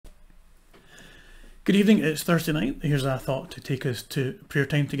Good evening, it's Thursday night. Here's a thought to take us to prayer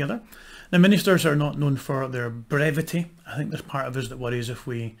time together. Now, ministers are not known for their brevity. I think there's part of us that worries if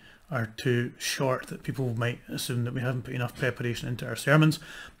we are too short, that people might assume that we haven't put enough preparation into our sermons.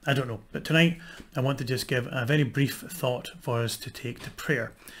 I don't know. But tonight, I want to just give a very brief thought for us to take to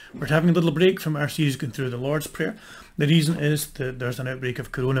prayer. We're having a little break from our series going through the Lord's Prayer. The reason is that there's an outbreak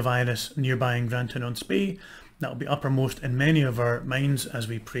of coronavirus nearby in Grantown-on-Spey. That'll be uppermost in many of our minds as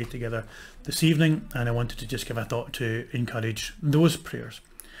we pray together this evening, and I wanted to just give a thought to encourage those prayers.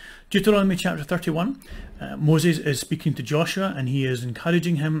 Deuteronomy chapter 31, Moses is speaking to Joshua and he is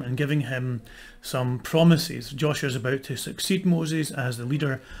encouraging him and giving him some promises. Joshua is about to succeed Moses as the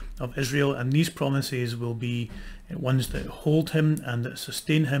leader of Israel, and these promises will be ones that hold him and that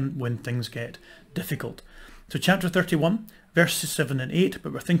sustain him when things get difficult. So chapter 31, verses 7 and 8,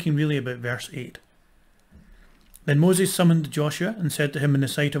 but we're thinking really about verse 8. Then Moses summoned Joshua and said to him in the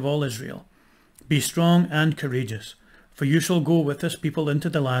sight of all Israel, "Be strong and courageous, for you shall go with this people into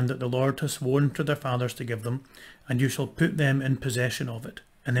the land that the Lord has sworn to their fathers to give them, and you shall put them in possession of it."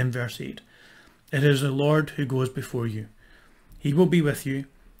 And then verse 8, "It is the Lord who goes before you. He will be with you.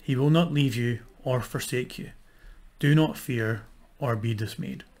 He will not leave you or forsake you. Do not fear or be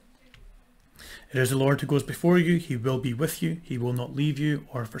dismayed." It is the Lord who goes before you. He will be with you. He will not leave you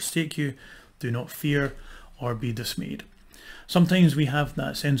or forsake you. Do not fear or be dismayed. Sometimes we have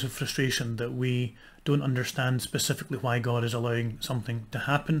that sense of frustration that we don't understand specifically why God is allowing something to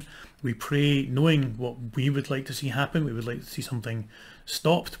happen. We pray knowing what we would like to see happen. We would like to see something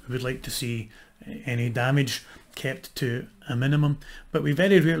stopped. We would like to see any damage kept to a minimum. But we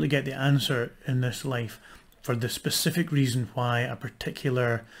very rarely get the answer in this life for the specific reason why a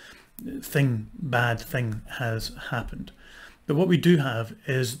particular bad thing has happened. But what we do have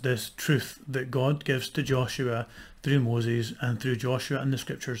is this truth that God gives to Joshua through Moses, and through Joshua and the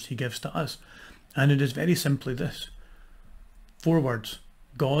scriptures he gives to us. And it is very simply this. 4 words.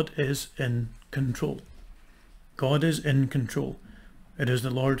 God is in control. God is in control. It is the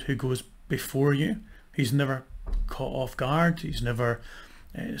Lord who goes before you. He's never caught off guard.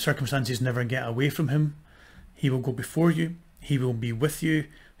 Circumstances never get away from him. He will go before you. He will be with you.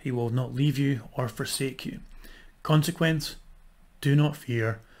 He will not leave you or forsake you. Consequence, do not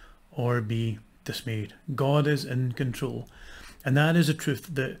fear or be dismayed. God is in control. And that is a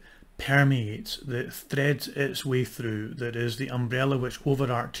truth that permeates, that threads its way through, that is the umbrella which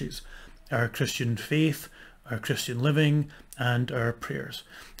overarches our Christian faith, our Christian living, and our prayers.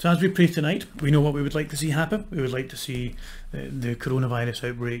 So as we pray tonight, we know what we would like to see happen. We would like to see the coronavirus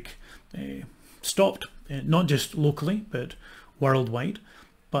outbreak stopped, not just locally, but worldwide.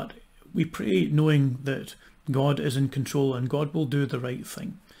 But we pray knowing that God is in control and God will do the right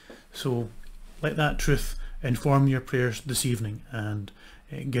thing. So let that truth inform your prayers this evening and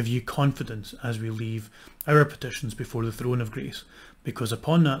give you confidence as we leave our petitions before the throne of grace, because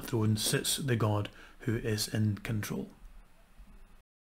upon that throne sits the God who is in control.